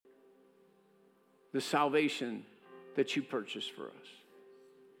the salvation that you purchased for us.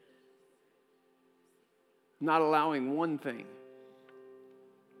 Not allowing one thing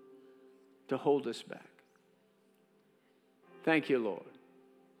to hold us back. Thank you, Lord.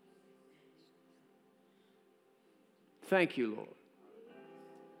 Thank you, Lord.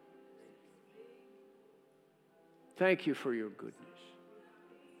 Thank you for your goodness.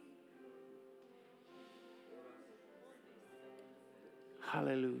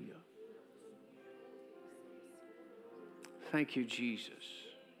 Hallelujah. Thank you, Jesus.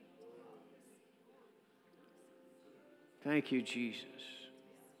 Thank you, Jesus.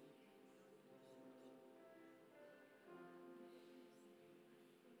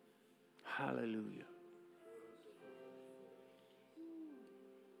 Hallelujah.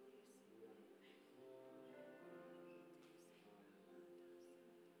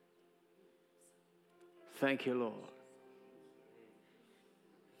 Thank you, Lord.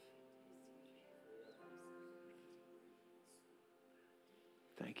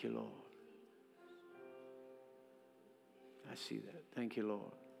 Thank you, Lord. I see that. Thank you,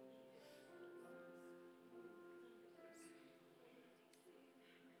 Lord.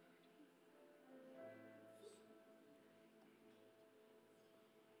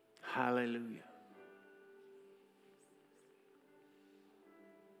 Hallelujah.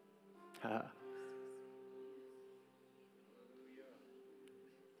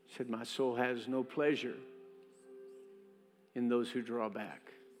 Said, my soul has no pleasure in those who draw back.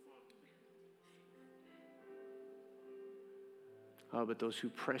 But those who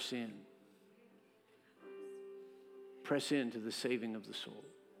press into the saving of the soul,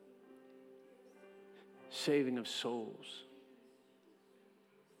 saving of souls,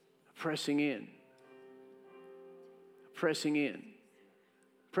 pressing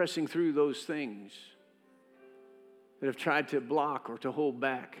through those things that have tried to block or to hold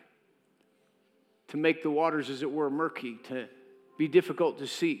back, to make the waters, as it were, murky, to be difficult to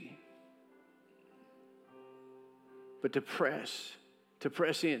see, but to press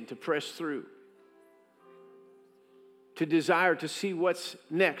in, to press through, to desire to see what's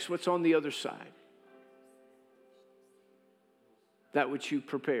next, what's on the other side. That which you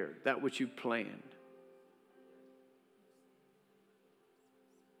prepared, that which you planned.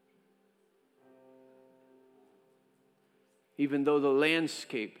 Even though the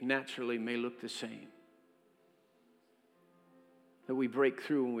landscape naturally may look the same, that we break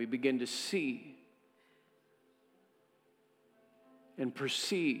through and we begin to see and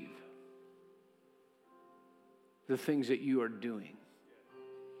perceive the things that you are doing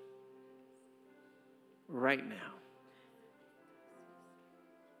right now.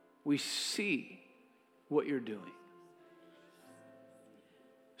 We see what you're doing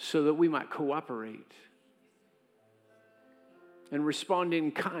so that we might cooperate and respond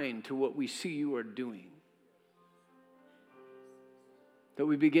in kind to what we see you are doing. That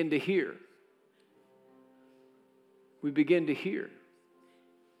we begin to hear. We begin to hear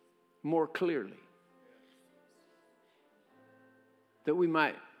more clearly. That we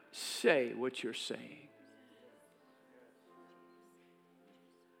might say what you're saying.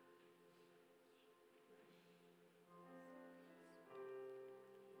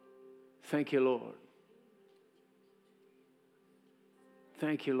 Thank you, Lord.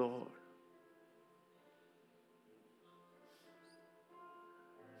 Thank you, Lord.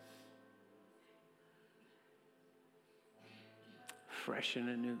 Fresh and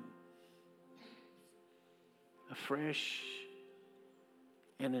anew. Afresh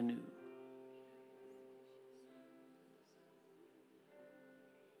and anew.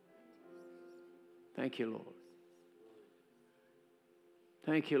 Thank you, Lord.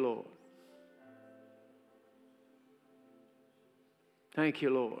 Thank you, Lord. Thank you,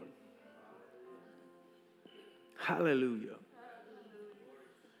 Lord. Hallelujah.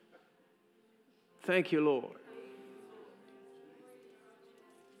 Thank you, Lord.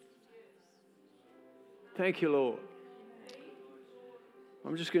 Thank you, Lord.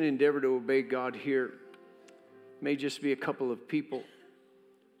 I'm just going to endeavor to obey God here. May just be a couple of people.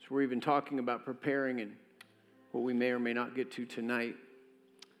 So we're even talking about preparing and what we may or may not get to tonight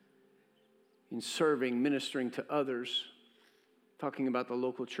in serving, ministering to others. Talking about the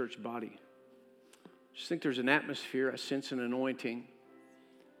local church body. I just think there's an atmosphere, I sense an anointing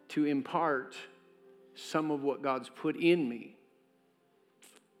to impart some of what God's put in me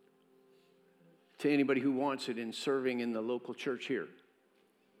to anybody who wants it in serving in the local church here.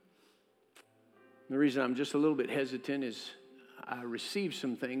 The reason I'm just a little bit hesitant is I received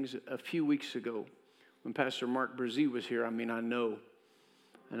some things a few weeks ago when Pastor Mark Brzee was here. I know,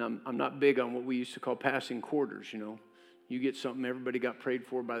 and I'm not big on what we used to call passing quarters, You get something, everybody got prayed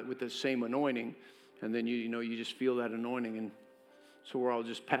for with the same anointing. And then you just feel that anointing, and so we're all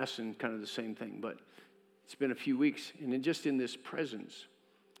just passing kind of the same thing. But it's been a few weeks, and then just in this presence,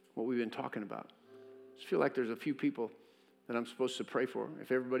 what we've been talking about, I just feel like there's a few people that I'm supposed to pray for.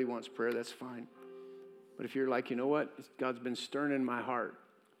 If everybody wants prayer, that's fine. But if you're like, you know what, God's been stirring in my heart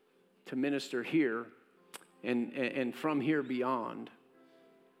to minister here and from here beyond,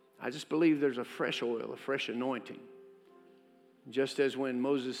 I just believe there's a fresh oil, a fresh anointing. Just as when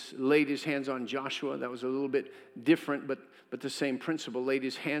Moses laid his hands on Joshua, that was a little bit different, but the same principle, laid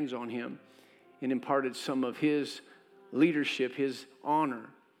his hands on him and imparted some of his leadership, his honor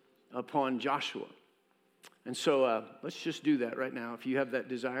upon Joshua. And so let's just do that right now. If you have that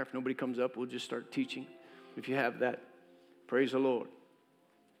desire, if nobody comes up, we'll just start teaching. If you have that, praise the Lord.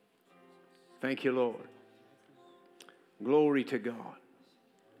 Thank you, Lord. Glory to God.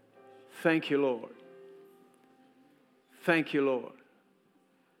 Thank you, Lord. Thank you, Lord.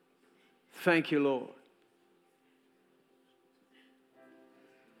 Thank you, Lord.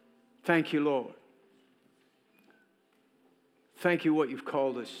 Thank you, Lord. Thank you what you've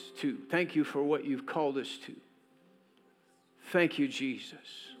called us to. Thank you for what you've called us to. Thank you, Jesus.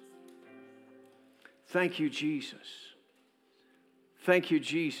 Thank you, Jesus. Thank you,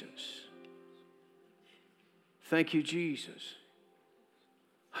 Jesus. Thank you, Jesus.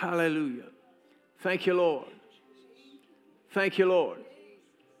 Hallelujah. Thank you, Lord. Thank you, Lord.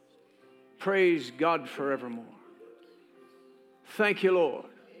 Praise God forevermore. Thank you, Lord.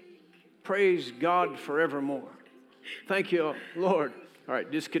 Praise God forevermore. Thank you, Lord. All right,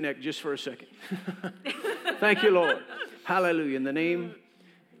 disconnect just for a second. Thank you, Lord. Hallelujah. In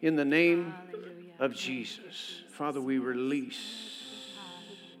the name of Jesus. Father, we release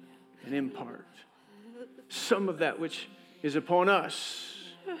and impart some of that which is upon us.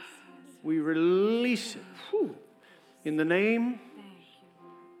 We release it. Whew. In the name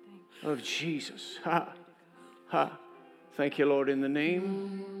of Jesus. Ha. Ha. Thank you, Lord, in the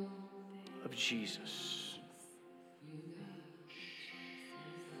name of Jesus.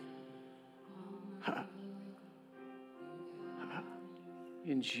 Ha. Ha.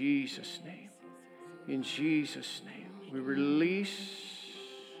 In Jesus' name. In Jesus' name. We release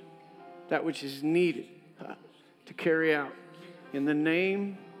that which is needed to carry out in the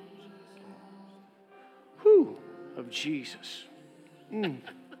name of Jesus. In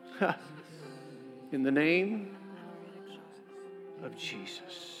the name of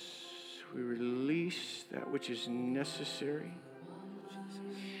Jesus, we release that which is necessary.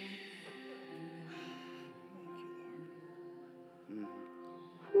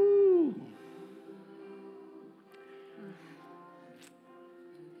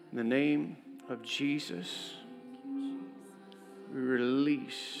 In the name of Jesus, we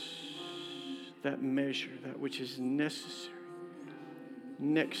release that measure, that which is necessary.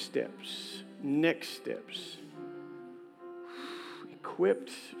 Next steps. Equipped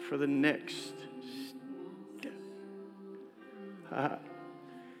for the next step.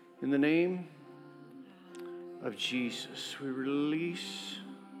 In the name of Jesus, we release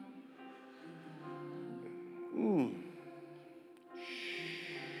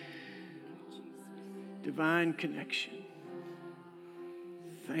divine connection.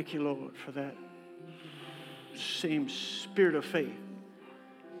 Thank you, Lord, for that same spirit of faith.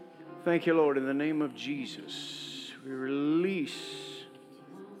 Thank you, Lord, in the name of Jesus, we release,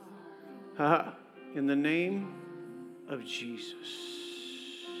 in the name of Jesus,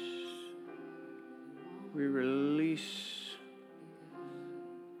 we release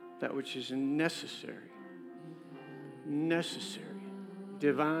that which is necessary,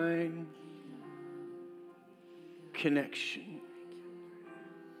 divine connection,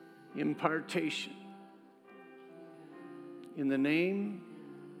 impartation, in the name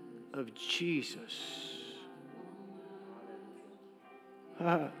of Jesus.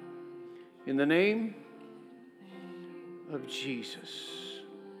 In the name of Jesus.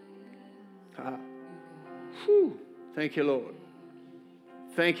 Thank you, Lord.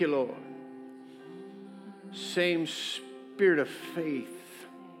 Thank you, Lord. Same spirit of faith.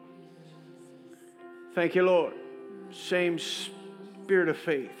 Thank you, Lord. Same spirit of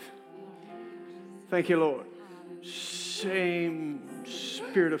faith. Thank you, Lord. Same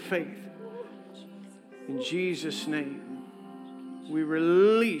spirit of faith. In Jesus' name, we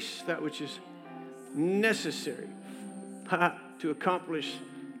release that which is necessary to accomplish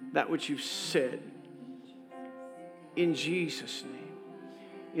that which you've said. In Jesus' name.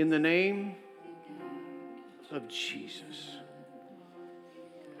 In the name of Jesus.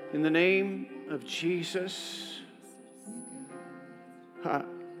 In the name of Jesus.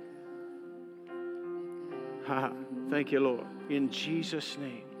 Thank you, Lord. In Jesus'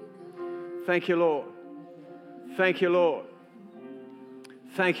 name. Thank you, Lord. Thank you, Lord.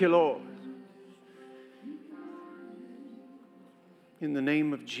 Thank you, Lord. In the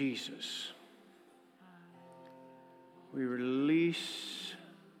name of Jesus, we release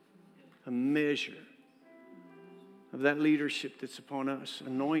a measure of that leadership that's upon us,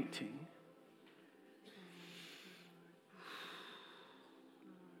 anointing.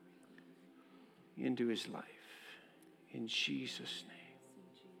 Into his life. In Jesus' name.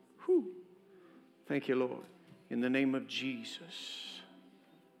 Whew. Thank you, Lord. In the name of Jesus,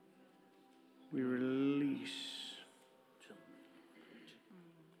 we release.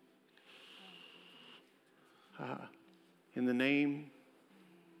 In the name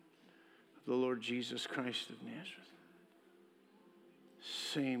of the Lord Jesus Christ of Nazareth.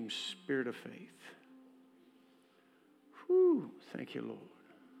 Same spirit of faith. Whew. Thank you, Lord.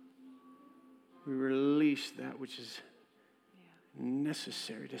 We release that which is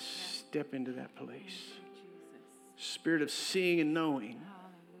necessary to step into that place. Spirit of seeing and knowing.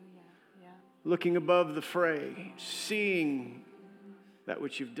 Looking above the fray. Seeing that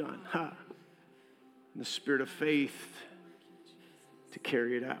which you've done. And the spirit of faith to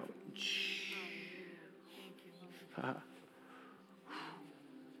carry it out.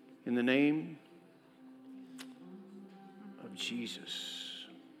 In the name of Jesus.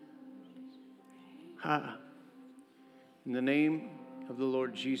 In the name of the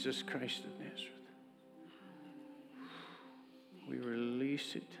Lord Jesus Christ of Nazareth. We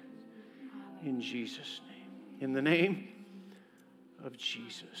release it in Jesus' name. In the name of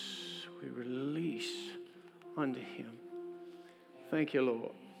Jesus, we release unto him. Thank you,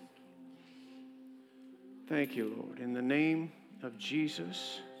 Lord. Thank you, Lord. In the name of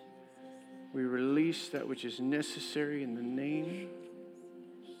Jesus, we release that which is necessary in the name.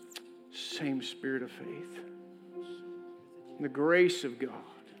 Same spirit of faith. The grace of God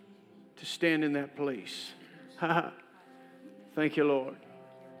to stand in that place. Thank you, Lord.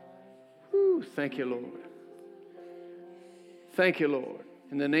 Woo, thank you, Lord. Thank you, Lord.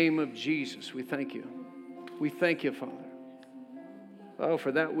 In the name of Jesus, we thank you. We thank you, Father. Oh,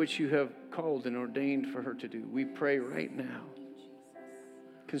 for that which you have called and ordained for her to do. We pray right now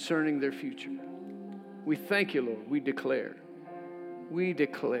concerning their future. We thank you, Lord. We declare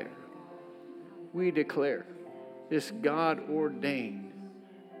this God-ordained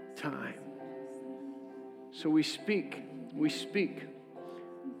time. So we speak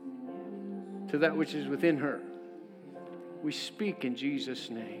to that which is within her. We speak in Jesus'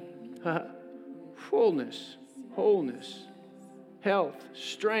 name. Fullness, wholeness, health,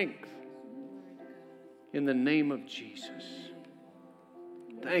 strength, in the name of Jesus.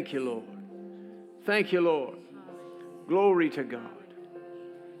 Thank you, Lord. Thank you, Lord. Glory to God.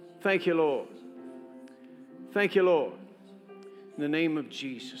 Thank you, Lord. Thank you, Lord. In the name of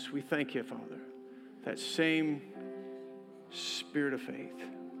Jesus, we thank you, Father. That same spirit of faith.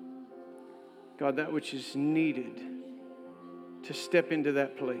 God, that which is needed to step into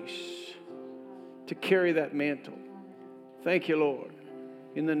that place, to carry that mantle. Thank you, Lord.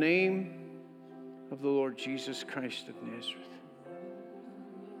 In the name of the Lord Jesus Christ of Nazareth.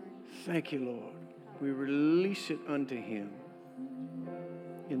 Thank you, Lord. We release it unto him.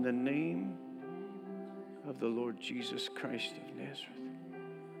 In the name of the Lord Jesus Christ of Nazareth.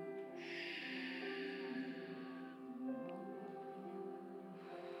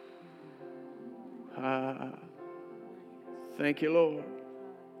 Thank you, Lord.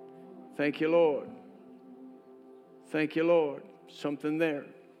 Thank you, Lord. Thank you, Lord. Something there.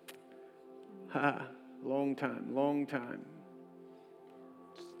 Long time. Long time.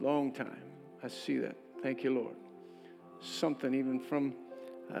 I see that. Thank you, Lord. Something even from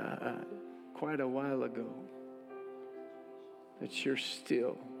quite a while ago that you're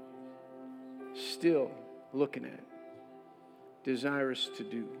still looking at, desirous to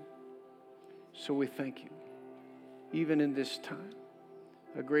do. So we thank you. Even in this time,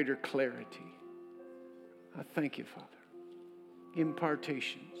 a greater clarity. I thank you, Father.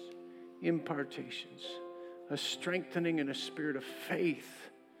 Impartations, a strengthening and a spirit of faith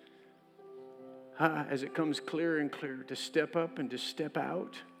as it comes clearer and clearer to step up and to step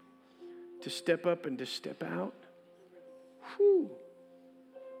out, to step up and to step out. Whew.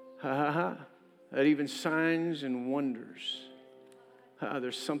 That even signs and wonders.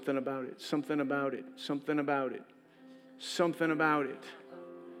 There's something about it, something about it, something about it, something about it,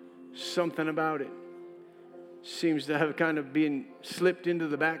 something about it. Seems to have kind of been slipped into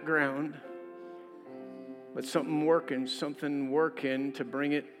the background, but something working to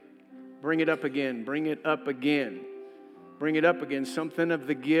bring it up again, bring it up again. Something of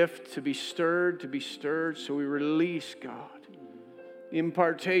the gift to be stirred. So we release, God,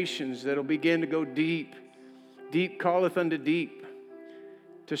 Impartations that'll begin to go deep. Deep calleth unto deep.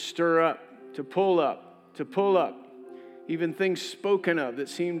 To stir up, to pull up, to pull up. Even things spoken of that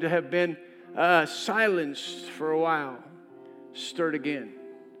seem to have been silenced for a while. Stirred again.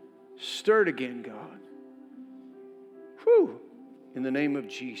 Stirred again, God. Whew. In the name of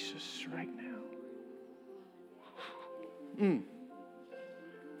Jesus right now.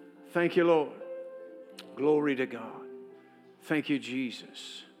 Thank you, Lord. Glory to God. Thank you,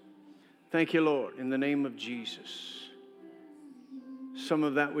 Jesus. Thank you, Lord, in the name of Jesus. Some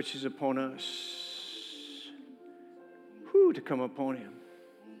of that which is upon us, to come upon Him.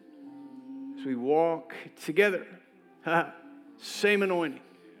 As we walk together, same anointing,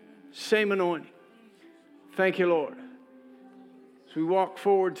 same anointing. Thank you, Lord. As we walk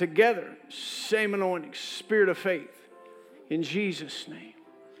forward together, same anointing, spirit of faith, in Jesus' name.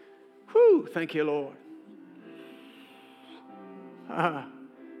 Thank you, Lord.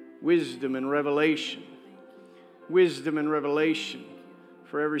 Wisdom and revelation. Wisdom and revelation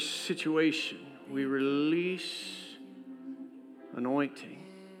for every situation. We release anointing,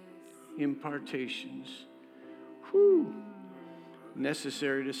 impartations.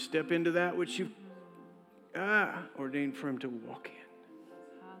 Necessary to step into that which you've ordained for Him to walk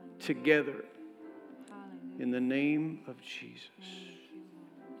in. Together. In the name of Jesus.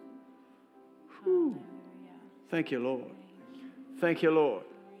 Thank you, Lord. Thank you, Lord.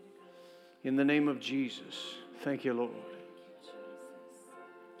 In the name of Jesus. Thank you, Lord.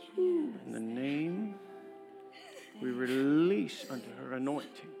 In the name, we release unto her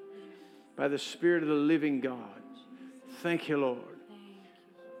anointing by the Spirit of the living God. Thank you, Lord.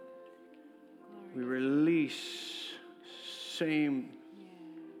 We release same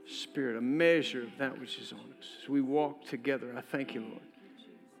Spirit, a measure of that which is on us. As we walk together, I thank you, Lord.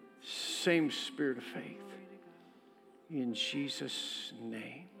 Same spirit of faith. In Jesus'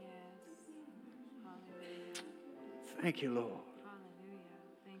 name. Thank you, Lord.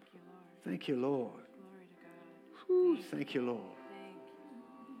 Thank you, Lord. Thank you, Lord.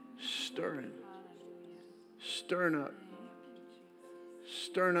 Stirring up.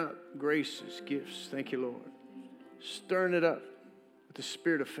 Stirring up graces, gifts. Thank you, Lord. Stirring it up with the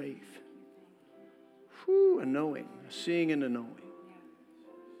spirit of faith. A knowing, a seeing and a knowing.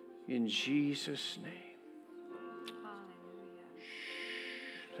 In Jesus' name.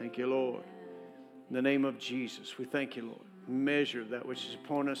 Thank you, Lord. In the name of Jesus, we thank you, Lord. Measure that which is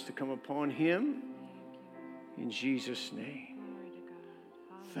upon us to come upon Him. In Jesus' name.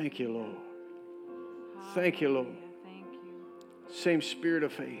 Thank you, Lord. Thank you, Lord. Same spirit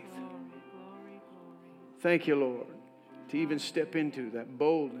of faith. Thank you, Lord. To even step into that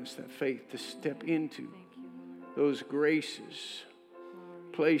boldness, that faith, to step into those graces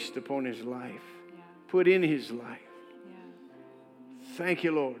placed upon His life, put in His life. Thank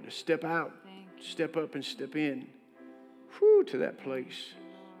you, Lord, to step out, step up and step in to that place.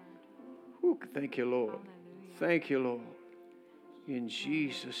 Thank you, Lord. Thank you, Lord. In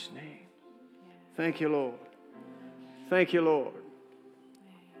Jesus' name. Thank you, Lord. Thank you, Lord.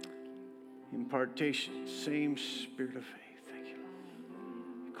 Impartation, same spirit of faith. Thank you,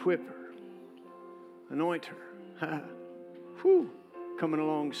 Lord. Equip her. Anoint her. Coming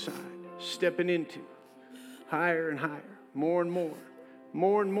alongside. Stepping into. Higher and higher. More and more.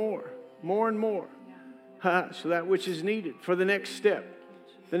 More and more. More and more. So that which is needed for the next step.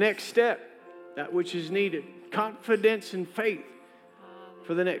 The next step. That which is needed. Confidence and faith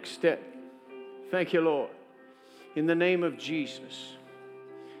for the next step. Thank you, Lord. In the name of Jesus.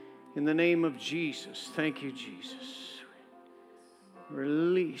 In the name of Jesus. Thank you, Jesus.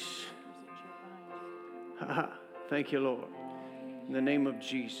 Release. Thank you, Lord. In the name of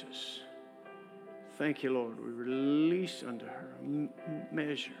Jesus. Thank you, Lord. We release unto her a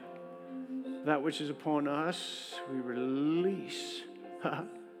measure. That which is upon us, we release.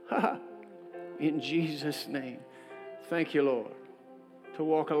 In Jesus' name. Thank you, Lord. To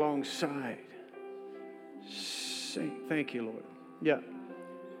walk alongside. Thank you, Lord. Yeah.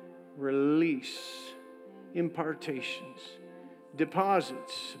 Release. Impartations.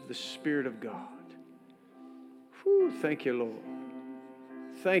 Deposits of the Spirit of God. Thank you, Lord.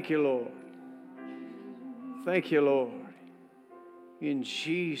 Thank you, Lord. Thank you, Lord. In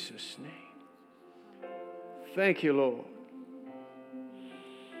Jesus' name. Thank you, Lord.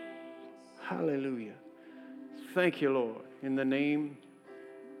 Hallelujah. Thank you, Lord. In the name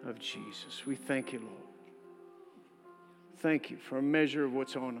of Jesus, we thank you, Lord. Thank you for a measure of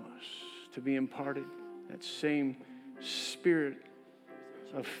what's on us to be imparted. That same spirit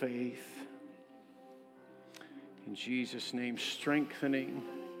of faith. In Jesus' name, strengthening.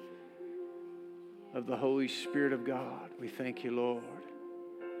 of the Holy Spirit of God. We thank you, Lord.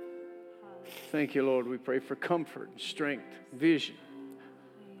 Thank you, Lord. We pray for comfort, strength, vision.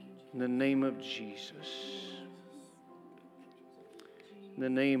 In the name of Jesus. In the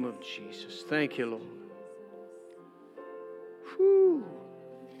name of Jesus. Thank you, Lord. Whew.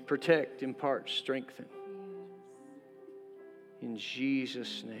 Protect, impart, strengthen. In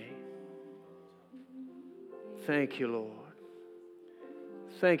Jesus' name. Thank you, Lord.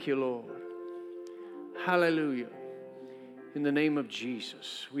 Thank you, Lord. Hallelujah. In the name of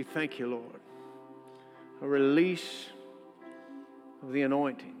Jesus, we thank you, Lord. A release of the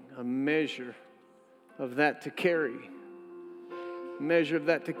anointing, a measure of that to carry, a measure of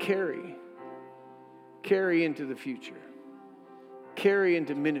that to carry into the future, carry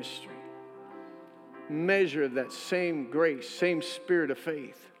into ministry, measure of that same grace, same spirit of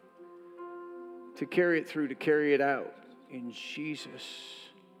faith, to carry it through, to carry it out in Jesus'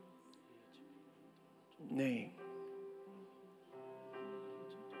 name.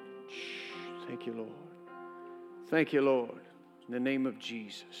 Thank you, Lord. Thank you, Lord. In the name of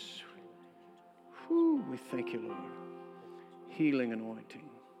Jesus. Whew, we thank you, Lord. Healing anointing.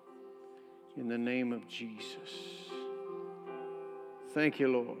 In the name of Jesus. Thank you,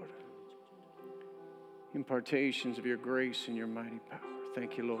 Lord. Impartations of your grace and your mighty power.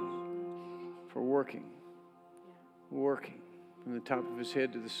 Thank you, Lord, for working from the top of his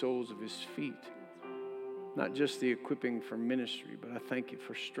head to the soles of his feet. Not just the equipping for ministry, but I thank you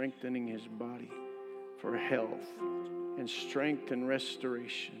for strengthening his body for health and strength and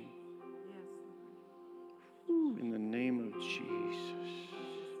restoration. Ooh, in the name of Jesus.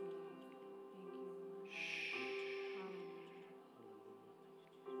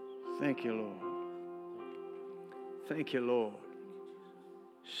 Thank you, Lord. Thank you, Lord.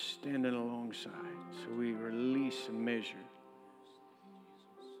 Standing alongside. So we release a measure.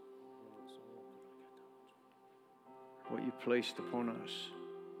 What you placed upon us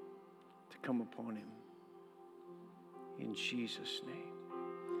to come upon him. In Jesus' name.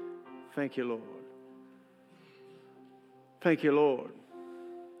 Thank you, Lord. Thank you, Lord.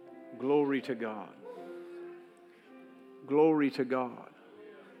 Glory to God. Glory to God.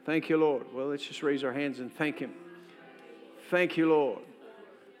 Thank you, Lord. Well, let's just raise our hands and thank him. Thank you, Lord.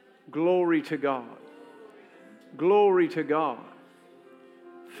 Glory to God. Glory to God.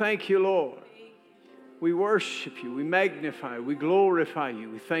 Thank you, Lord. We worship you. We magnify. We glorify you.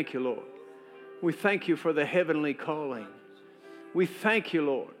 We thank you, Lord. We thank you for the heavenly calling. We thank you,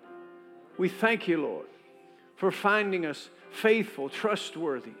 Lord. We thank you, Lord, for finding us faithful,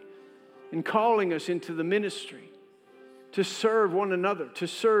 trustworthy, and calling us into the ministry to serve one another, to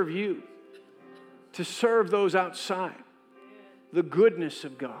serve you, to serve those outside. The goodness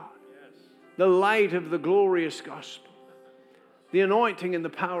of God, the light of the glorious gospel, the anointing and the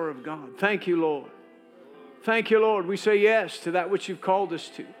power of God. Thank you, Lord. Thank you, Lord. We say yes to that which you've called us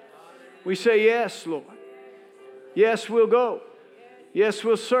to. We say yes, Lord. Yes, we'll go. Yes,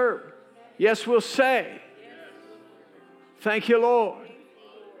 we'll serve. Yes, we'll say. Thank you, Lord.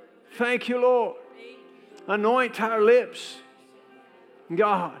 Thank you, Lord. Anoint our lips,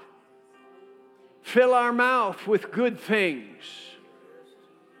 God. Fill our mouth with good things.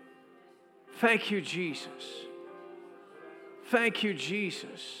 Thank you, Jesus. Thank you,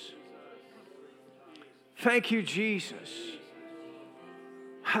 Jesus. Thank you, Jesus.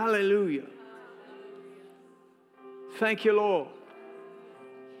 Hallelujah. Thank you, Lord.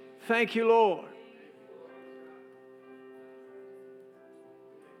 Thank you, Lord.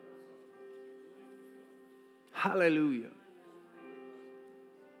 Hallelujah.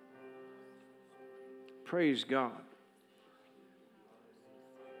 Praise God.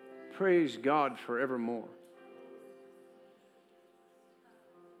 Praise God forevermore.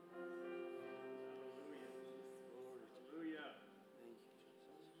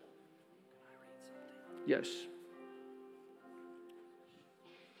 Yes.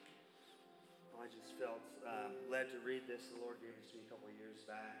 I just felt led to read this. The Lord gave this to me a couple of years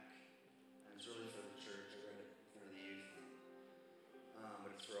back. And it's really for the church. I read it for the youth.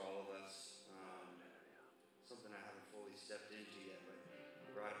 But it's for all of us. Something I haven't fully stepped into yet, but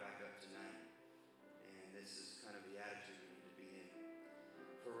brought it back up tonight. And this is kind of the attitude we need to be in.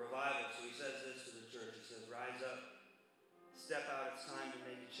 For revival, so he says this to the church. He says, rise up, step out, it's time to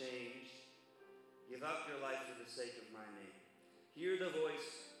make a change. Give up your life for the sake of my name. Hear the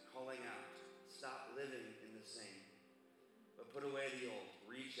voice calling out. Stop living in the same. But put away the old.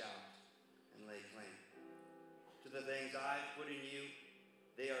 Reach out and lay claim. To the things I've put in you,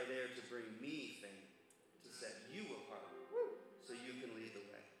 they are there to bring me fame. To set you apart so you can lead the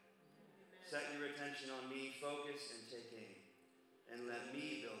way. Set your attention on me, focus and take aim. And let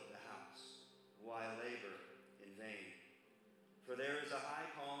me build the house while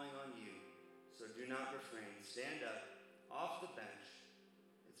not refrain. Stand up off the bench.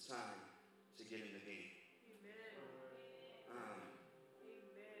 It's time to get in the game.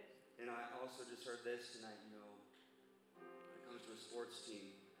 And I also just heard this tonight, when it comes to a sports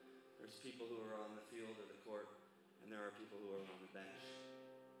team, there's people who are on the field or the court, and there are people who are on the bench.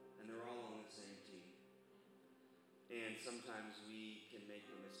 And they're all on the same team. And sometimes we can make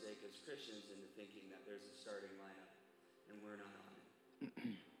the mistake as Christians into thinking that there's a starting lineup, and we're not on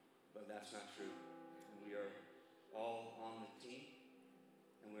it. But that's not true. And we are all on the team,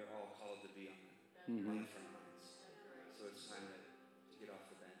 and we're all called to be on the front lines. So it's time to get off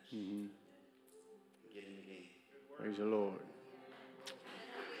the bench. Get in the game. Praise the Lord.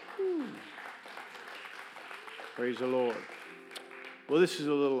 Praise the Lord. Well, this is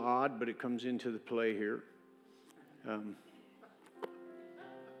a little odd, but it comes into the play here.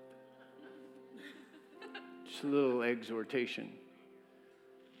 Just a little exhortation.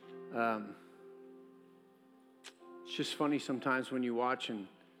 It's just funny sometimes when you watch and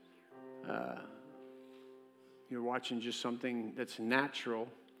you're watching just something that's natural,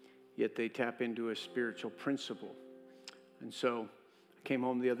 yet they tap into a spiritual principle. And so I came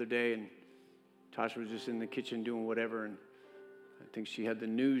home the other day and Tasha was just in the kitchen doing whatever, and I think she had the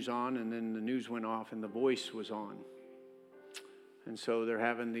news on, and then the news went off and the voice was on. And so they're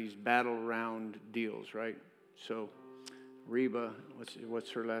having these battle round deals, right? So Reba,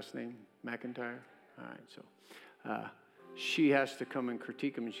 what's her last name? McIntyre? All right, so she has to come and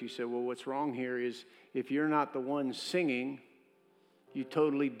critique him, and she said, well, what's wrong here is if you're not the one singing, you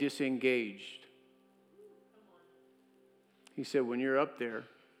totally disengaged. He said, when you're up there,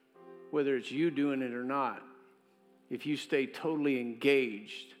 whether it's you doing it or not, if you stay totally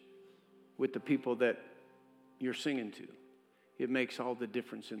engaged with the people that you're singing to, it makes all the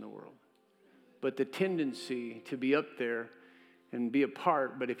difference in the world. But the tendency to be up there and be a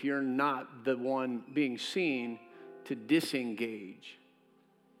part, but if you're not the one being seen, to disengage.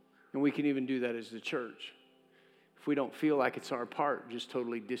 And we can even do that as the church. If we don't feel like it's our part, just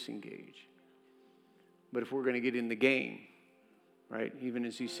totally disengage. But if we're going to get in the game, right, even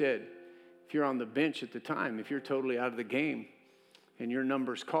as he said, if you're on the bench at the time, if you're totally out of the game and your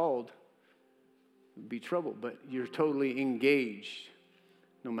number's called, it would be trouble. But you're totally engaged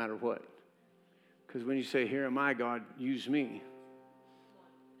no matter what. Because when you say, here am I, God, use me,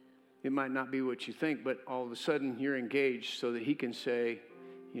 it might not be what you think, but all of a sudden you're engaged so that he can say,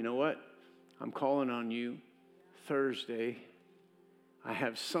 you know what, I'm calling on you Thursday. I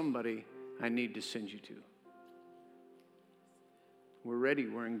have somebody I need to send you to. We're ready,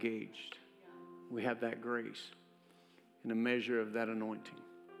 we're engaged. We have that grace and a measure of that anointing.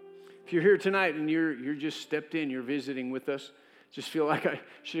 If you're here tonight and you're just stepped in, you're visiting with us, just feel like I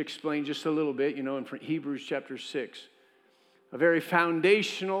should explain just a little bit, in Hebrews chapter 6. A very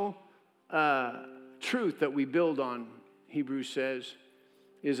foundational truth that we build on, Hebrews says,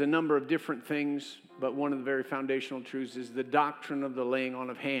 is a number of different things, but one of the very foundational truths is the doctrine of the laying on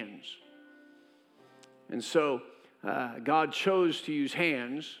of hands. And so God chose to use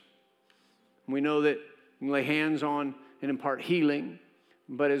hands. We know that we lay hands on and impart healing.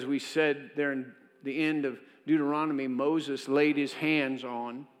 But as we said there in the end of Deuteronomy, Moses laid his hands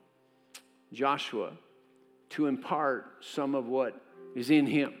on Joshua to impart some of what is in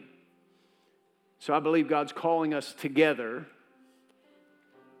him. So I believe God's calling us together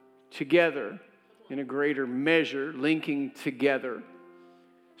in a greater measure, linking together,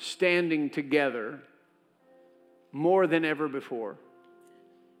 standing together more than ever before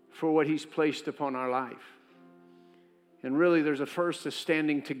for what he's placed upon our life. And really there's a first of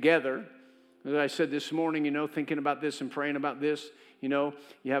standing together. As I said this morning, thinking about this and praying about this, you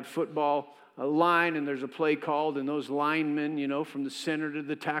have football, a line, and there's a play called, and those linemen, from the center to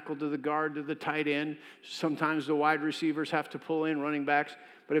the tackle to the guard to the tight end, sometimes the wide receivers have to pull in, running backs.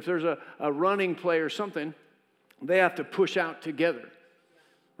 But if there's a running play or something, they have to push out together,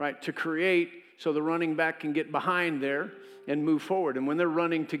 right, to create so the running back can get behind there and move forward. And when they're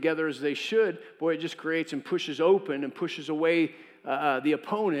running together as they should, boy, it just creates and pushes open and pushes away the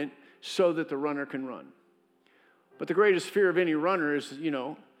opponent so that the runner can run. But the greatest fear of any runner is,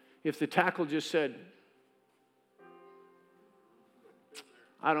 if the tackle just said,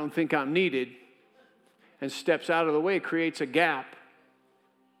 I don't think I'm needed, and steps out of the way, creates a gap,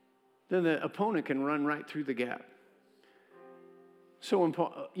 then the opponent can run right through the gap. So when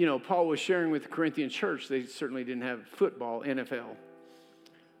Paul was sharing with the Corinthian church, they certainly didn't have football, NFL.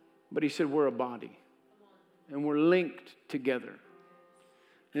 But he said, we're a body, and we're linked together.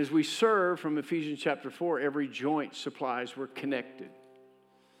 And as we serve from Ephesians chapter 4, every joint supplies, we're connected.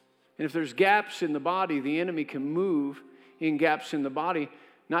 And if there's gaps in the body, the enemy can move in gaps in the body,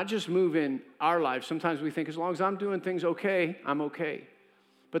 Not just move in our lives. Sometimes we think as long as I'm doing things okay, I'm okay.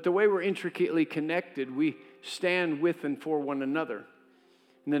 But the way we're intricately connected, we stand with and for one another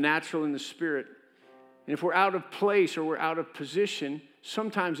in the natural and the spirit. And if we're out of place or we're out of position,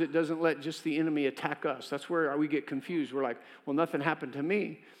 sometimes it doesn't let just the enemy attack us. That's where we get confused. We're like, well, nothing happened to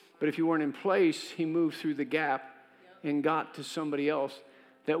me. But if you weren't in place, he moved through the gap and got to somebody else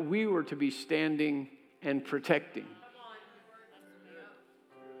that we were to be standing and protecting.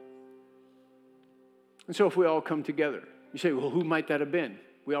 And so if we all come together, you say, well, who might that have been?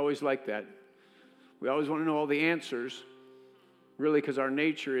 We always like that. We always want to know all the answers, really, because our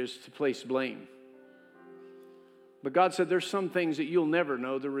nature is to place blame. But God said, there's some things that you'll never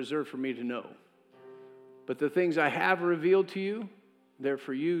know. They're reserved for me to know. But the things I have revealed to you, they're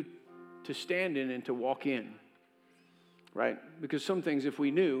for you to stand in and to walk in. Right? Because some things, if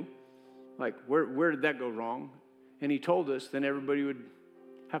we knew, like, where did that go wrong? And he told us, then everybody would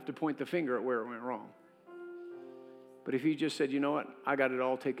have to point the finger at where it went wrong. But if he just said, you know what? I got it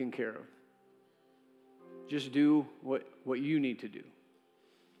all taken care of. Just do what you need to do.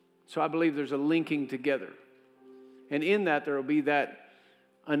 So I believe there's a linking together. And in that, there will be that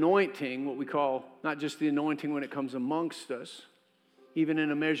anointing, what we call not just the anointing when it comes amongst us, even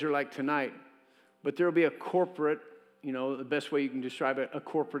in a measure like tonight, but there will be a corporate, the best way you can describe it, a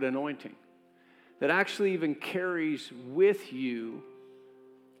corporate anointing that actually even carries with you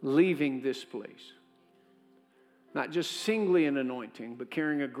leaving this place. Not just singly an anointing, but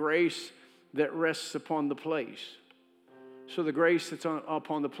carrying a grace that rests upon the place. So the grace that's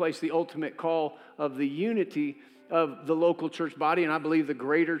upon the place, the ultimate call of the unity of the local church body, and I believe the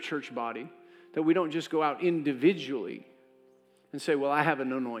greater church body, that we don't just go out individually and say, well, I have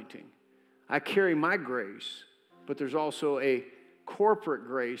an anointing. I carry my grace, but there's also a corporate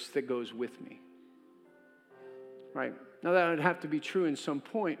grace that goes with me. Right? Now that would have to be true in some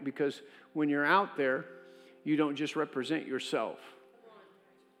point, because when you're out there, you don't just represent yourself.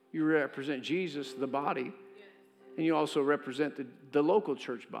 You represent Jesus, the body, and you also represent the local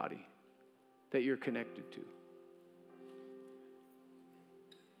church body that you're connected to.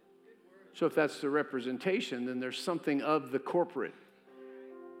 So if that's the representation, then there's something of the corporate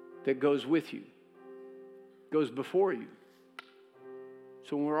that goes with you, goes before you.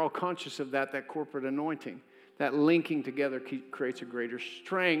 So when we're all conscious of that corporate anointing, that linking together creates a greater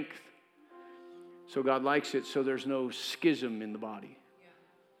strength. So God likes it, so there's no schism in the body.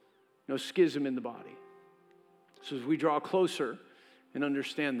 No schism in the body. So as we draw closer and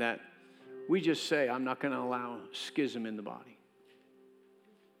understand that, we just say, I'm not going to allow schism in the body.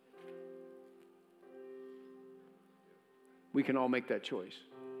 We can all make that choice.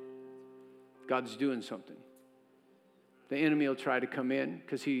 God's doing something. The enemy will try to come in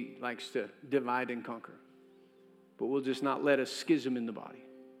because he likes to divide and conquer. But we'll just not let a schism in the body.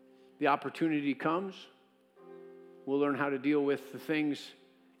 The opportunity comes, we'll learn how to deal with the things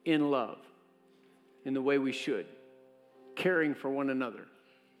in love, in the way we should, caring for one another,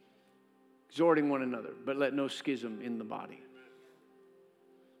 exhorting one another, but let no schism in the body.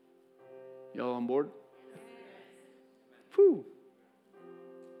 Y'all on board? Whew.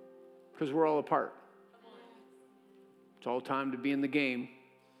 Because we're all a part. It's all time to be in the game,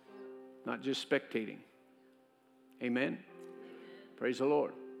 not just spectating. Amen? Praise the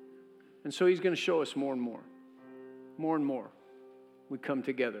Lord. And so he's going to show us more and more. More and more. We come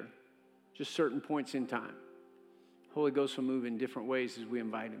together. Just certain points in time. Holy Ghost will move in different ways as we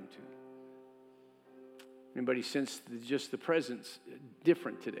invite him to. Anybody sense just the presence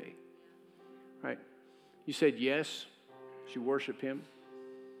different today? Right? You said yes. You worship him.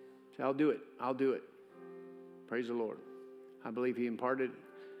 Say, I'll do it. I'll do it. Praise the Lord. I believe he imparted,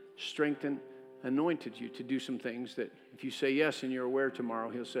 strengthened, anointed you to do some things that if you say yes and you're aware tomorrow,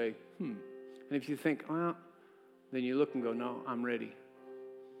 he'll say, And if you think, well, then you look and go, no, I'm ready.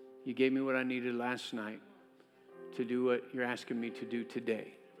 You gave me what I needed last night to do what you're asking me to do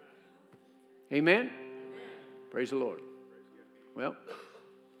today. Amen? Praise the Lord. Well,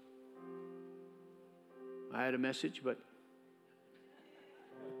 I had a message, but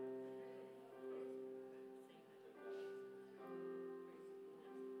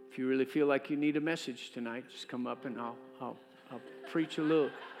if you really feel like you need a message tonight, just come up and I'll preach a little.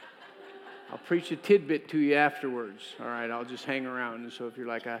 I'll preach a tidbit to you afterwards. All right, I'll just hang around. And so if you're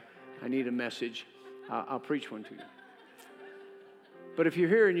like, I need a message, I'll preach one to you. But if you're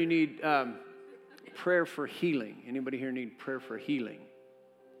here and you need prayer for healing, anybody here need prayer for healing?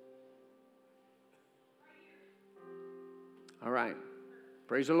 All right,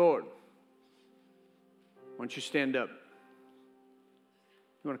 praise the Lord. Why don't you stand up?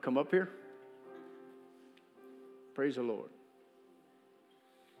 You want to come up here? Praise the Lord.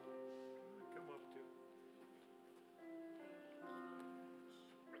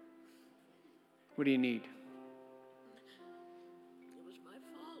 What do you need? It was my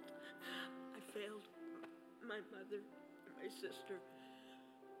fault. I failed my mother, my sister.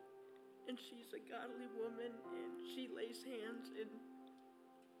 And she's a godly woman, and she lays hands, and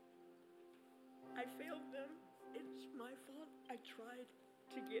I failed them. It's my fault. I tried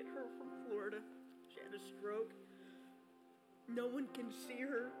to get her from Florida. She had a stroke. No one can see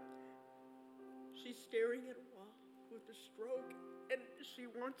her. She's staring at a wall with a stroke, and she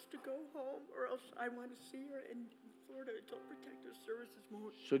wants to go home, or else I want to see her. And Florida Adult Protective Services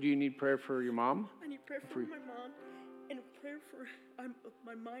won't. So do you need prayer for your mom? I need prayer for my mom, and a prayer for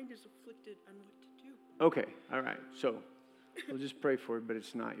my mind is afflicted on what to do. Okay, all right. So we'll just pray for you, but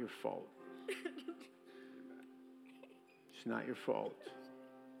it's not your fault. It's not your fault.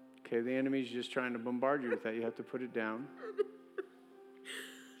 Okay, the enemy's just trying to bombard you with that. You have to put it down.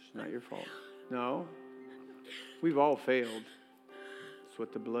 It's not your fault. No. We've all failed. It's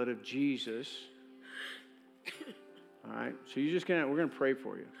what the blood of Jesus. All right. So we're gonna pray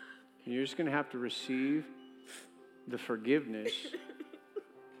for you. And you're just gonna have to receive the forgiveness.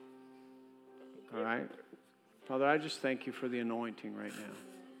 All right. Father, I just thank you for the anointing right now.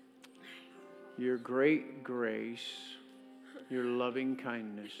 Your great grace, your loving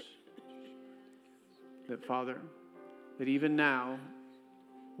kindness. That, Father, that even now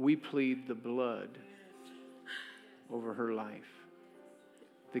we plead the blood over her life.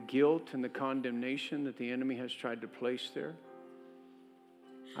 The guilt and the condemnation that the enemy has tried to place there.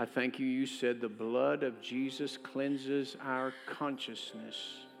 I thank you. You said the blood of Jesus cleanses our consciousness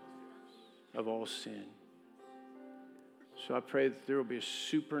of all sin. So I pray that there will be a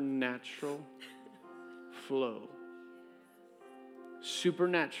supernatural flow,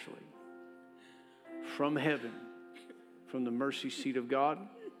 supernaturally, from heaven, from the mercy seat of God,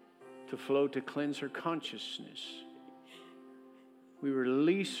 to flow to cleanse her consciousness. We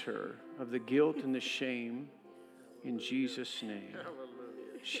release her of the guilt and the shame in Jesus' name.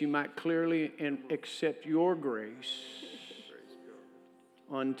 She might clearly accept your grace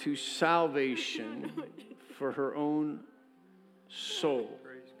unto salvation for her own soul.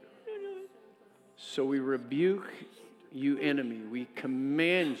 So we rebuke you, enemy. We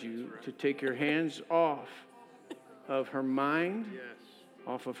command you to take your hands off of her mind,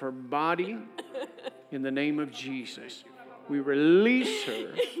 off of her body, in the name of Jesus. We release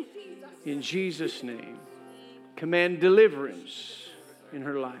her in Jesus' name. Command deliverance in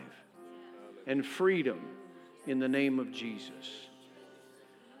her life and freedom in the name of Jesus.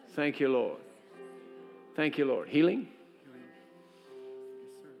 Thank you, Lord. Thank you, Lord. Healing?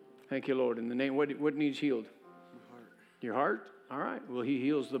 Thank you, Lord. In the name, what needs healed? My heart. Your heart? All right. Well, he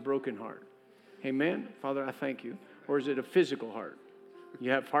heals the broken heart. Amen. Father, I thank you. Or is it a physical heart?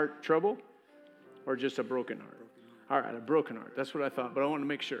 You have heart trouble? Or just a broken heart? All right, a broken heart. That's what I thought, but I want to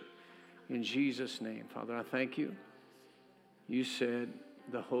make sure. In Jesus' name, Father, I thank you. You said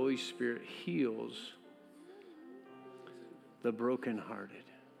the Holy Spirit heals the brokenhearted.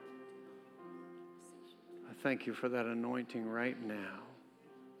 I thank you for that anointing right now.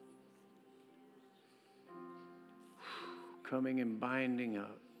 Coming and binding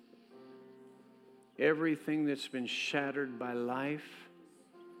up everything that's been shattered by life,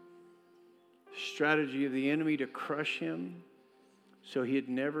 strategy of the enemy to crush him so he'd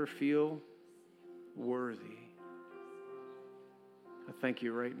never feel worthy. I thank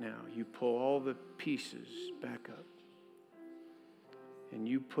you right now. You pull all the pieces back up and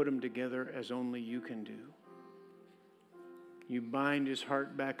you put them together as only you can do. You bind his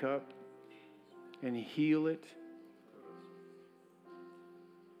heart back up and heal it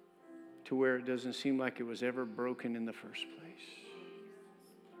to where it doesn't seem like it was ever broken in the first place.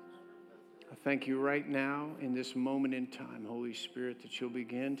 I thank you right now in this moment in time, Holy Spirit, that you'll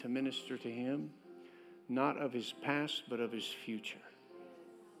begin to minister to him, not of his past, but of his future.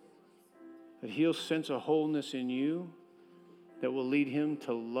 That he'll sense a wholeness in you that will lead him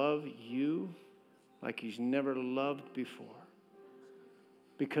to love you like he's never loved before.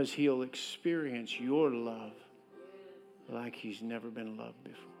 Because he'll experience your love like he's never been loved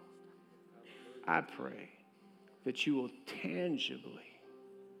before. I pray that you will tangibly,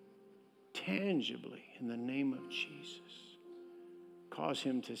 in the name of Jesus, cause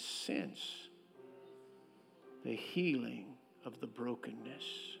him to sense the healing of the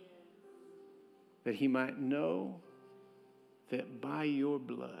brokenness, that he might know that by your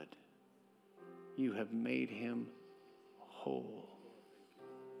blood you have made him whole.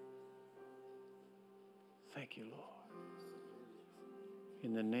 Thank you, Lord.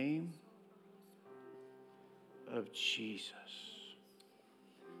 In the name of Jesus.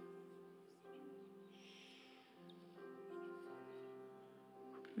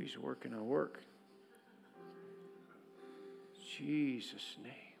 He's working our work. Jesus'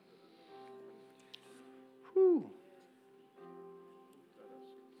 name. Whew.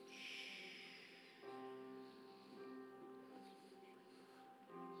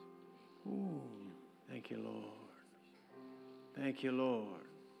 Ooh, thank you, Lord. Thank you, Lord.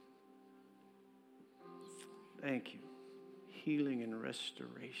 Thank you. Healing and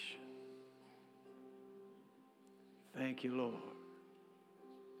restoration. Thank you, Lord.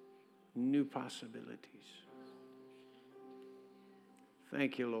 New possibilities.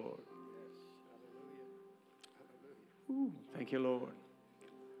 Thank you, Lord. Ooh, thank you, Lord.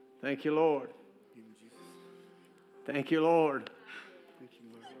 Thank you, Lord. Thank you, Lord.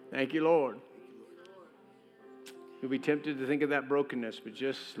 Thank you, Lord. You'll be tempted to think of that brokenness, but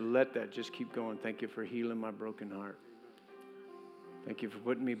just let that just keep going. Thank you for healing my broken heart. Thank you for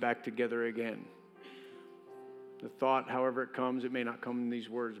putting me back together again. The thought, however it comes, it may not come in these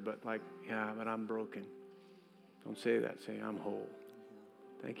words, but like, yeah, but I'm broken. Don't say that. Say, I'm whole.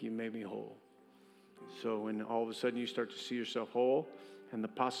 Thank you, made me whole. So when all of a sudden you start to see yourself whole and the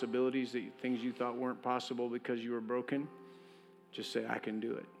possibilities that things you thought weren't possible because you were broken, just say, I can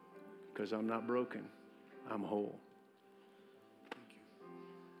do it because I'm not broken. I'm whole.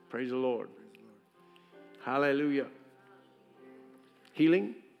 Praise the Lord. Hallelujah.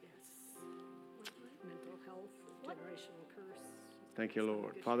 Healing? Mental health, generational curse. Thank you,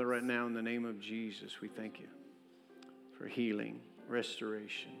 Lord. Father, right now in the name of Jesus, we thank you for healing,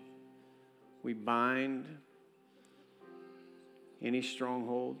 restoration. We bind any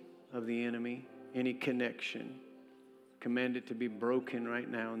stronghold of the enemy, any connection. Command it to be broken right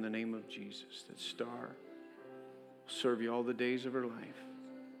now in the name of Jesus. That Star will serve you all the days of her life.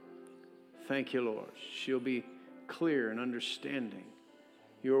 Thank you, Lord. She'll be clear and understanding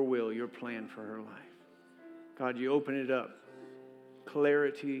your will, your plan for her life. God, you open it up.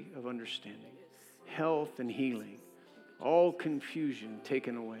 Clarity of understanding, health and healing, all confusion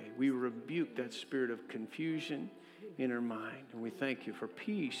taken away. We rebuke that spirit of confusion in her mind. And we thank you for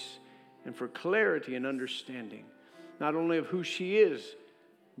peace and for clarity and understanding, not only of who she is,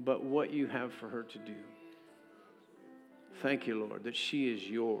 but what you have for her to do. Thank you, Lord, that she is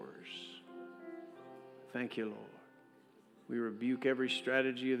yours. Thank you, Lord. We rebuke every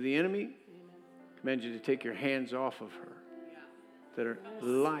strategy of the enemy. Command you to take your hands off of her. That her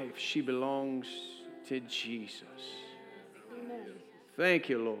life, she belongs to Jesus. Amen. Thank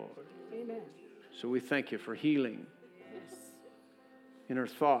you, Lord. Amen. So we thank you for healing in her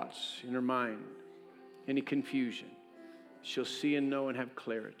thoughts, in her mind, any confusion. She'll see and know and have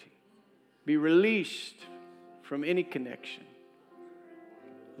clarity. Be released from any connection.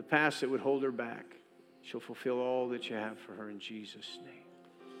 The past that would hold her back. She'll fulfill all that you have for her in Jesus' name.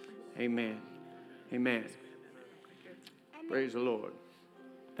 Amen. Amen. Praise the Lord.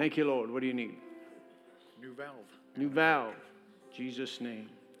 Thank you, Lord. What do you need? New valve. New valve. Jesus' name.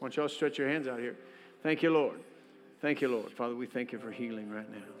 Why don't y'all stretch your hands out here? Thank you, Lord. Thank you, Lord. Father, we thank you for healing right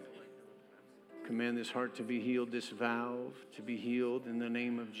now. Command this heart to be healed, this valve to be healed in the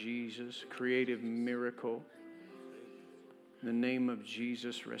name of Jesus. Creative miracle. In the name of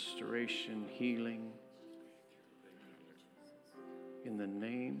Jesus, restoration, healing. In the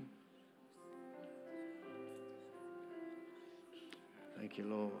name. Thank you,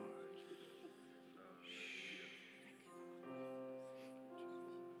 Lord.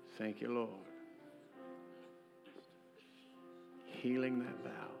 Thank you, Lord. Healing that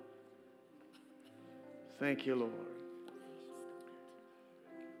valve. Thank you, Lord.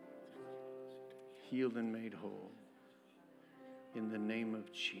 Healed and made whole. In the name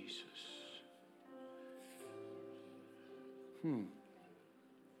of Jesus.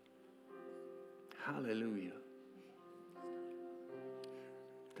 Hallelujah.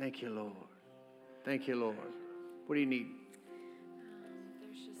 Thank you, Lord. Thank you, Lord. What do you need?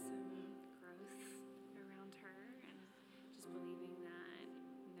 There's just some growth around her and just believing that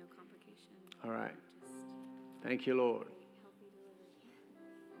no complication. All right. Just Thank you, Lord. healthy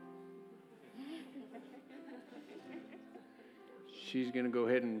delivery. She's going to go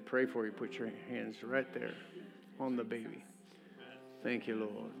ahead and pray for you. Put your hands right there on the baby. Thank you,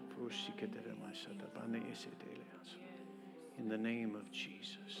 Lord. In the name of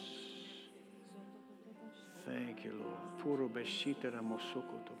Jesus. Thank you, Lord. Puro beshita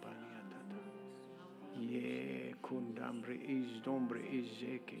ramosoko topaniatata. Ye kundambre is dombre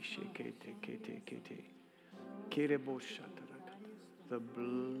izeke shekete kete kete. Kerebo shatarakata. The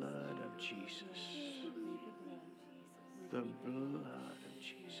blood of Jesus. The blood of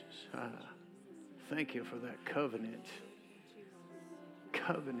Jesus. Thank you for that covenant.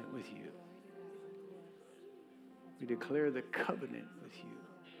 Covenant with you. We declare the covenant with you.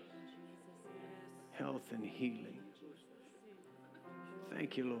 Health and healing.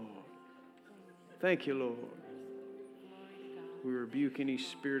 Thank you, Lord. Thank you, Lord. We rebuke any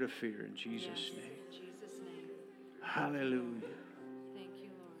spirit of fear in Jesus' name. In Jesus' name. Hallelujah. Thank you,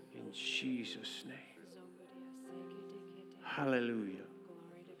 Lord. In Jesus' name. Zombudia, Hallelujah.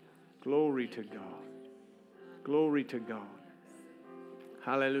 Glory Glory to to God. God. Glory to God.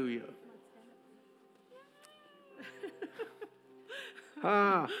 Hallelujah.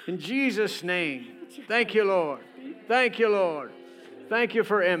 In Jesus' name. Thank you, Lord. Thank you, Lord. Thank you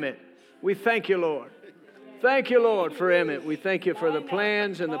for Emmett. We thank you, Lord. Thank you, Lord, for Emmett. We thank you for the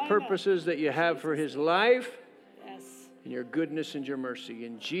plans and the purposes that you have for his life Yes. and your goodness and your mercy.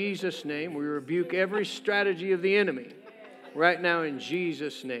 In Jesus' name, we rebuke every strategy of the enemy. Right now, in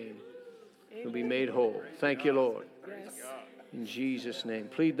Jesus' name, he'll be made whole. Thank you, Lord. Yes. In Jesus' name.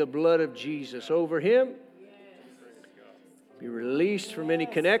 Plead the blood of Jesus over him. Be released from any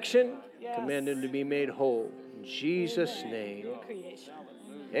connection. Command him to be made whole. In Jesus' name. New creation.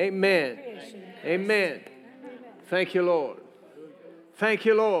 Amen. Amen. Thank you, Lord. Thank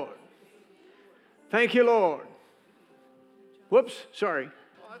you, Lord. Thank you, Lord. Whoops, sorry.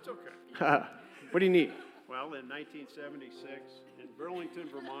 Oh, that's okay. What do you need? Well, in 1976, in Burlington,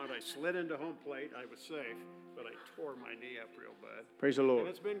 Vermont, I slid into home plate. I was safe, but I tore my knee up real bad. Praise the And Lord.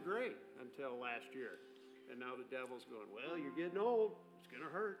 it's been great until last year. And now the devil's going, well, you're getting old. It's going to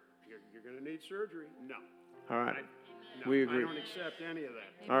hurt. You're going to need surgery. No. All right. No, We agree. I don't accept any of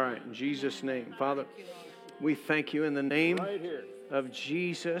that. All right. In Jesus' name. Father, we thank you in the name Right here. of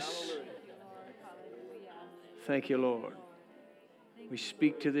Jesus. Thank you, Lord. We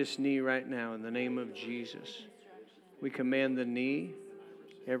speak to this knee right now in the name of Jesus. We command the knee,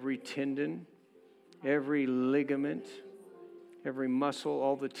 every tendon, every ligament, every muscle,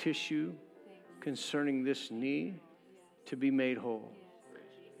 all the tissue concerning this knee to be made whole.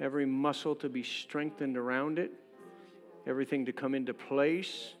 Every muscle to be strengthened around it, everything to come into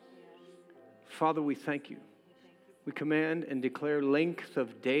place. Father, we thank you. We command and declare length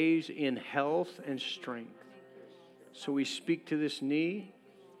of days in health and strength. So we speak to this knee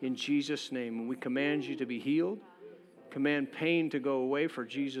in Jesus' name, and we command you to be healed. Command pain to go away, for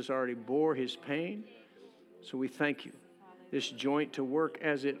Jesus already bore his pain. So we thank you. This joint to work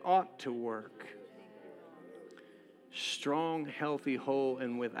as it ought to work. Strong, healthy, whole,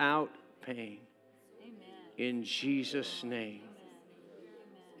 and without pain. In Jesus' name.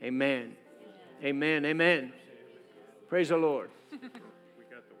 Amen. Amen. Amen. Praise the Lord. We got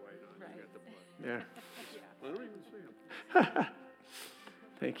the white on. We got the blood. Yeah. I don't even see him.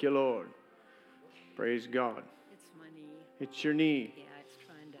 Thank you, Lord. Praise God. It's my knee. It's your knee. Yeah, it's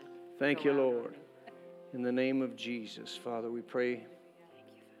trying to. Thank you, Lord. In the name of Jesus, Father, we pray.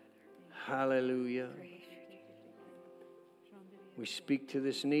 Hallelujah. We speak to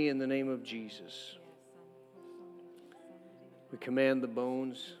this knee in the name of Jesus. We command the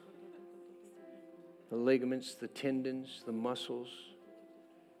bones, the ligaments, the tendons, the muscles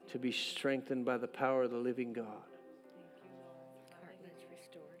to be strengthened by the power of the living God. Cartilage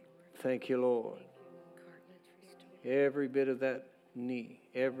restored, Lord. Thank you, Lord. Cartilage restored. Every bit of that knee,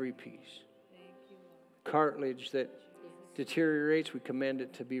 every piece. Cartilage that deteriorates, we command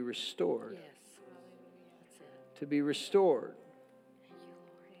it to be restored. Yes. That's it. To be restored. Thank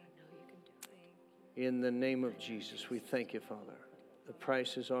you, Lord. I know you can do it. In the name of Jesus, we thank you, Father. The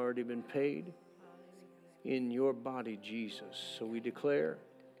price has already been paid in your body, Jesus. So we declare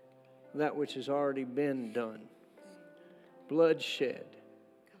that which has already been done. Blood shed.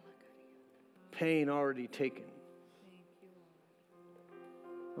 Pain already taken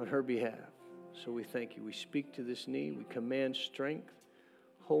on her behalf. So we thank you. We speak to this knee. We command strength,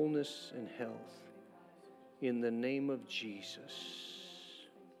 wholeness, and health in the name of Jesus.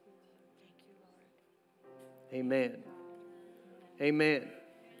 Amen. Amen.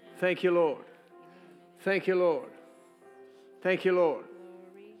 Thank you, Lord. Thank you, Lord. Thank you, Lord.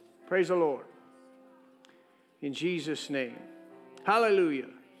 Praise the Lord. In Jesus' name. Hallelujah.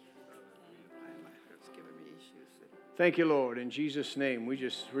 Thank you, Lord. In Jesus' name, we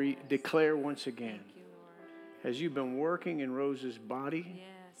just declare once again, as you've been working in Rose's body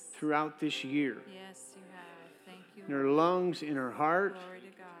throughout this year, Yes, you have. Thank you. in her lungs, in her heart, Glory to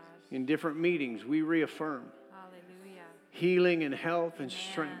God. in different meetings, we reaffirm Hallelujah. healing and health and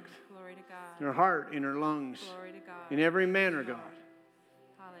Amen. strength Glory to in God. her heart, in her lungs, Glory to God. in every manner, God.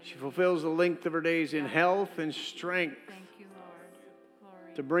 Hallelujah. She fulfills the length of her days in health and strength Thank you, Lord.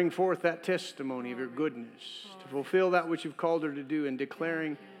 Glory. to bring forth that testimony of your goodness, to fulfill that which you've called her to do in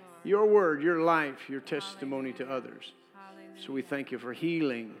declaring your word, your life, your testimony to others. Hallelujah. So we thank you for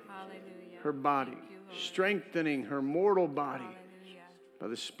healing Hallelujah. her body, Thank you, Lord. strengthening her mortal body Hallelujah. by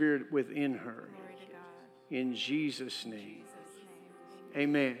the Spirit within her. Glory to God. In Jesus' name. In Jesus'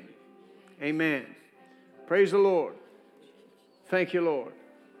 Amen. Amen. Praise the Lord. Thank you, Lord.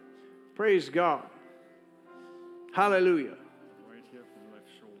 Praise God. Hallelujah. Right hip and left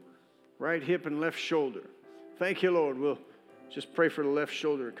shoulder. Right hip and left shoulder. Thank you, Lord. We'll just pray for the left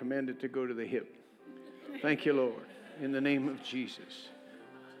shoulder. Command it to go to the hip. Thank you, Lord. In the name of Jesus.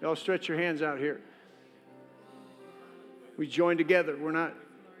 Y'all stretch your hands out here. We join together. We're not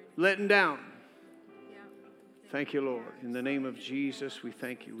letting down. Thank you, Lord. In the name of Jesus, we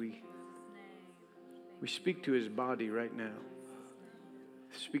thank you. We speak to his body right now.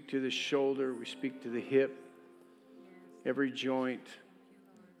 Speak to the shoulder. We speak to the hip. Every joint.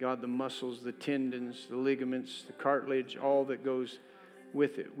 God, the muscles, the tendons, the ligaments, the cartilage, all that goes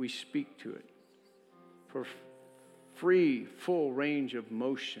with it. We speak to it. For free, full range of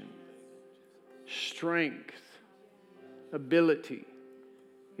motion. Strength. Ability.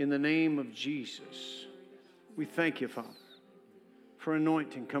 In the name of Jesus. We thank you, Father, for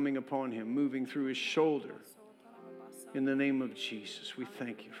anointing coming upon him, moving through his shoulder. In the name of Jesus, we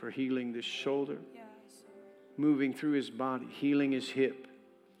thank you for healing this shoulder, moving through his body, healing his hip.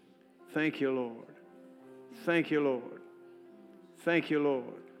 Thank you, Lord. Thank you, Lord. Thank you,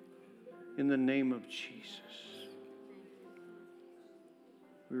 Lord. In the name of Jesus,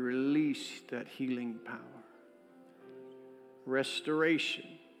 we release that healing power. Restoration.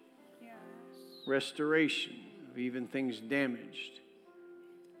 Restoration of even things damaged.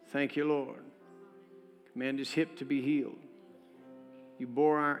 Thank you, Lord. Command his hip to be healed. You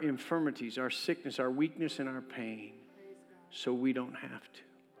bore our infirmities, our sickness, our weakness, and our pain, so we don't have to.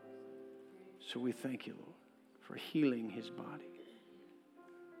 So we thank you, Lord, for healing his body.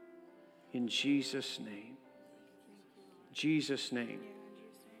 In Jesus' name. Jesus' name.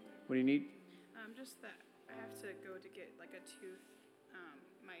 What do you need? Just that I have to go to get like a tooth,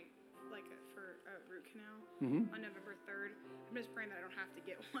 for a root canal on November 3rd. I'm just praying that I don't have to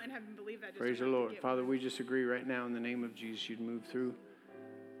get one. I believe that. Praise the Lord. Father, we just agree right now in the name of Jesus, you'd move through.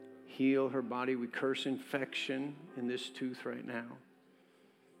 Heal her body. We curse infection in this tooth right now.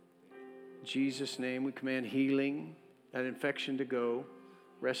 In Jesus' name, we command healing, that infection to go,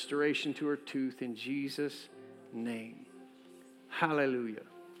 restoration to her tooth in Jesus' name. Hallelujah.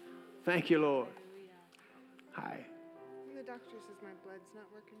 Thank you, Lord. Hi. The doctor says my blood's not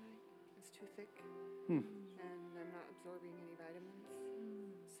working right. It's too thick. And I'm not absorbing any vitamins.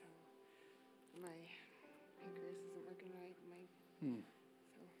 So my pancreas isn't working right. So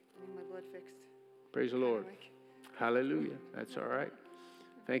I need my blood fixed. Praise the Lord. Hallelujah. That's all right.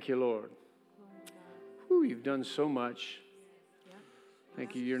 Thank you, Lord. Whew, you've done so much.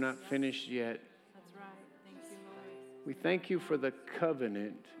 Thank you. You're not finished yet. That's right. Thank you, Lord. We thank you for the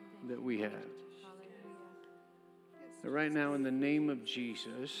covenant that we have. That right now, in the name of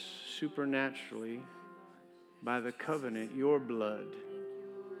Jesus, supernaturally, by the covenant, your blood,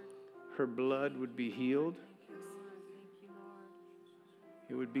 her blood would be healed.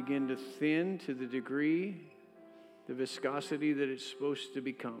 It would begin to thin to the degree, the viscosity that it's supposed to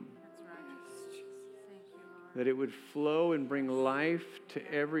become. That it would flow and bring life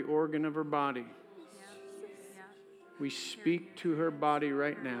to every organ of her body. We speak to her body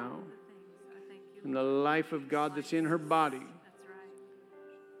right now, and the life of God that's in her body,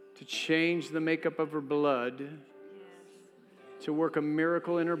 to change the makeup of her blood, to work a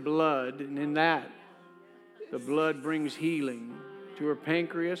miracle in her blood, and in that, the blood brings healing to her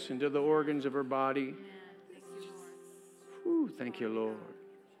pancreas and to the organs of her body. Whew, thank you, Lord.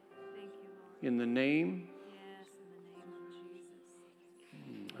 In the name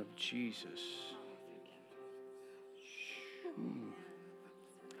of Jesus.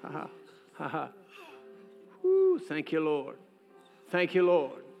 Ha ha. Ha ha. Woo, thank you, Lord. Thank you,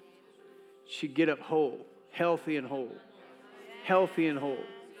 Lord. She'd get up whole, healthy and whole. Healthy and whole.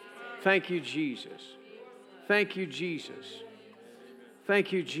 Thank you, Jesus. Thank you, Jesus.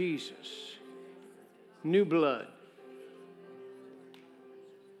 Thank you, Jesus. New blood.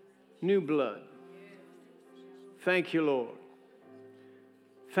 New blood. Thank you, Lord.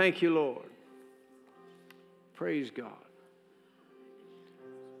 Thank you, Lord. Praise God.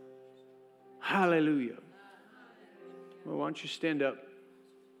 Hallelujah. Well, why don't you stand up?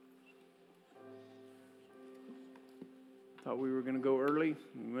 Thought we were going to go early.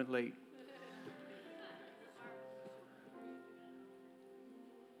 We went late.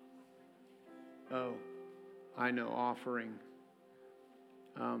 Oh, I know, offering.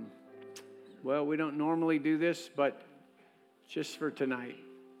 Well, we don't normally do this, but just for tonight.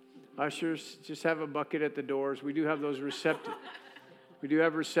 Ushers, just have a bucket at the doors. We do have those we do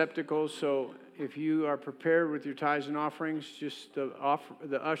have receptacles, so if you are prepared with your tithes and offerings, just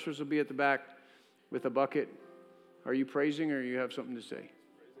the ushers will be at the back with a bucket. Are you praising or you have something to say?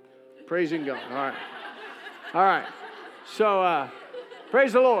 Praising God. All right. All right. So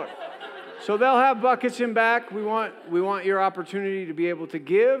praise the Lord. So they'll have buckets in back. We want your opportunity to be able to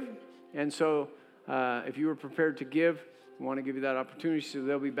give. And so if you were prepared to give, we want to give you that opportunity. So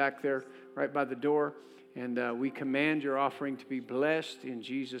they'll be back there right by the door. And we command your offering to be blessed in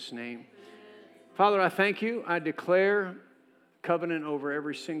Jesus' name. Father, I thank you. I declare covenant over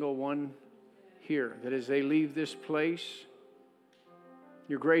every single one here, that as they leave this place,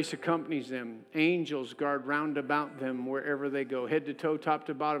 your grace accompanies them. Angels guard round about them wherever they go, head to toe, top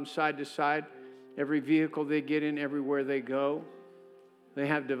to bottom, side to side. Every vehicle they get in, everywhere they go, they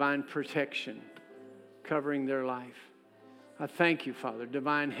have divine protection covering their life. I thank you, Father.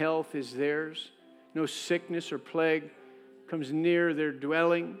 Divine health is theirs. No sickness or plague comes near their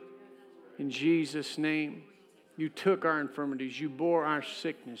dwelling. In Jesus' name, you took our infirmities. You bore our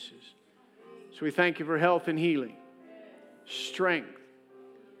sicknesses. So we thank you for health and healing, strength.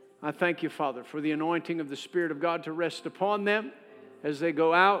 I thank you, Father, for the anointing of the Spirit of God to rest upon them as they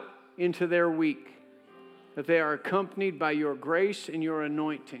go out into their week, that they are accompanied by your grace and your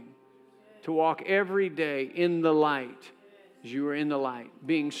anointing to walk every day in the light as you are in the light,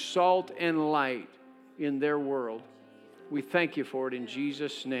 being salt and light in their world. We thank you for it in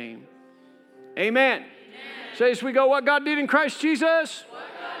Jesus' name. Amen. Say as we go, what God did in Christ Jesus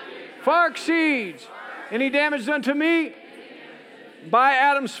far exceeds any damage done to me by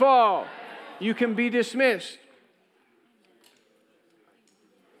Adam's fall. You can be dismissed.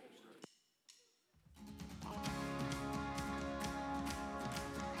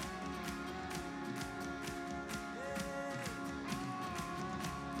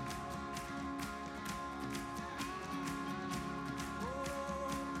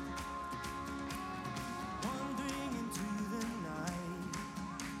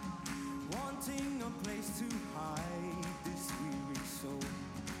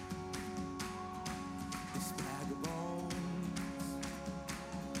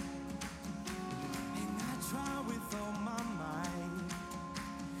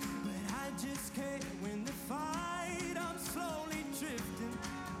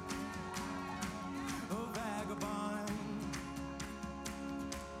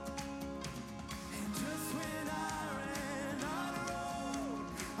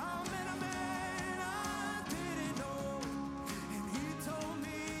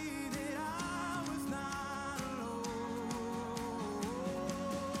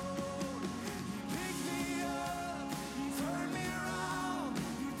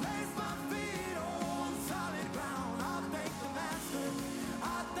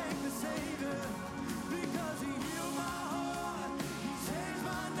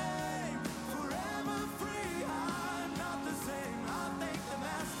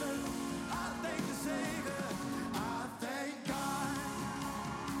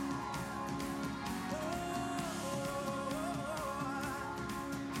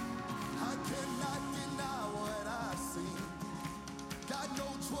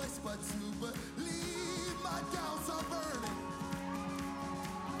 But to believe my doubts are burning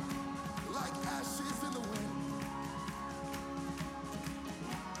like ashes in the wind.